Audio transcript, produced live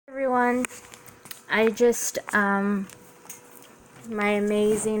everyone. I just, my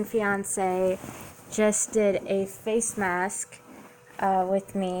amazing fiance just did a face mask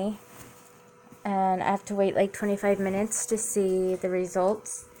with me, and I have to wait like 25 minutes to see the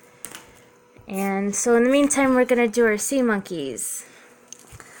results. And so in the meantime, we're going to do our sea monkeys.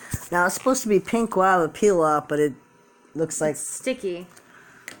 Now, it's supposed to be pink lava peel off, but it looks like... It's sticky.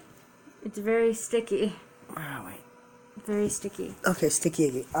 It's very sticky. Oh, wait. Very sticky. Okay,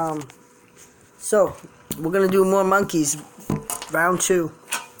 sticky. So, we're going to do more monkeys. Round 2.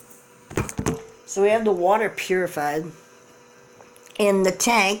 So, we have the water purified in the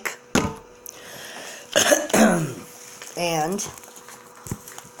tank. And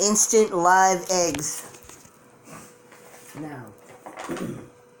instant live eggs. Now,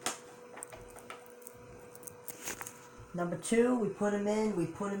 number 2, we put them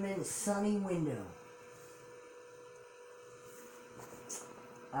in a sunny window.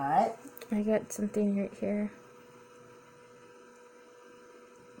 Alright. I got something right here.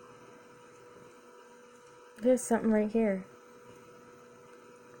 There's something right here.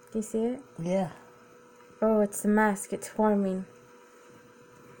 Do you see it? Yeah. Oh, it's the mask. It's forming.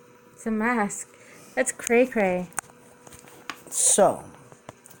 It's a mask. That's cray cray. So,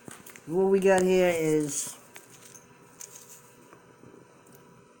 what we got here is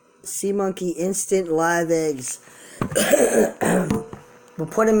sea monkey instant live eggs. We'll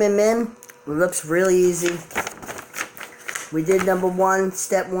put them in. It looks really easy. We did number 1,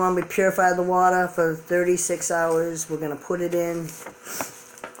 step 1. We purified the water for 36 hours. We're going to put it in.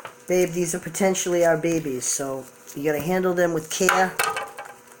 Babe, these are potentially our babies, so you got to handle them with care.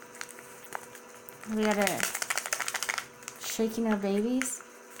 We gotta shaking our babies.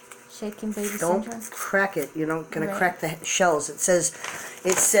 Shaking baby Don't syndrome. crack it. You're not going to crack the shells. It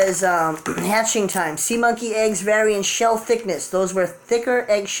says hatching time. Sea monkey eggs vary in shell thickness. Those with thicker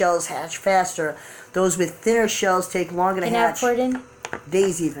eggshells hatch faster. Those with thinner shells take longer to hatch. Can I pour it in?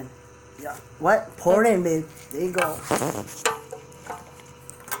 Days even. Yeah. What? Pour it in, babe. There you go.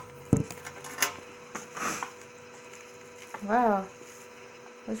 Wow.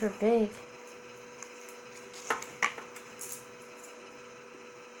 Those are big.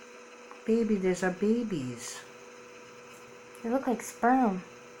 Baby, there's our babies. They look like sperm.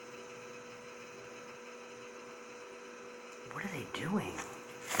 What are they doing?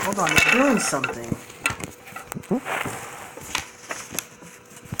 Hold on, they're doing something.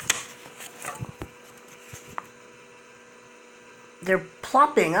 They're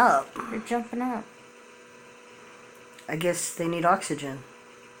plopping up. They're jumping up. I guess they need oxygen.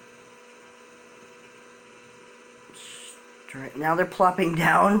 Straight. Now they're plopping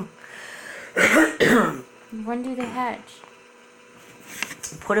down. When do they hatch?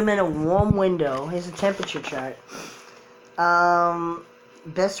 Put them in a warm window. Here's a temperature chart.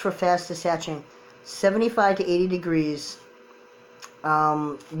 Best for fastest hatching. 75 to 80 degrees.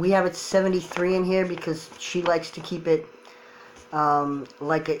 We have it 73 in here because she likes to keep it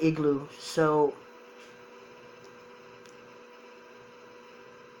like an igloo. So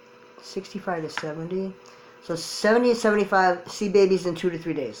 65 to 70. So 70 to 75, see babies in 2 to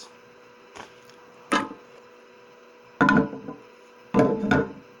 3 days.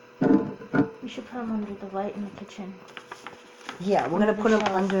 We should put them under the light in the kitchen. Yeah, we're going to put them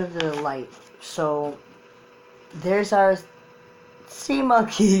under the light. So there's our sea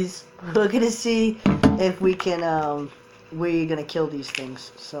monkeys. We're going to see if we can, we're going to kill these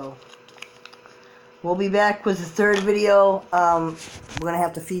things. So we'll be back with the 3rd video. We're going to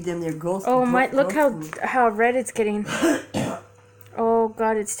have to feed them their growth. Oh my, look how red it's getting. Oh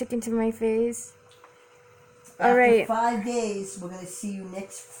God, it's sticking to my face. After 5 days, we're going to see you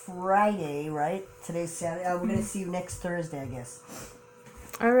next Friday, right? Today's Saturday. We're going to see you next Thursday, I guess.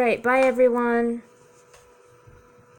 Alright, bye everyone.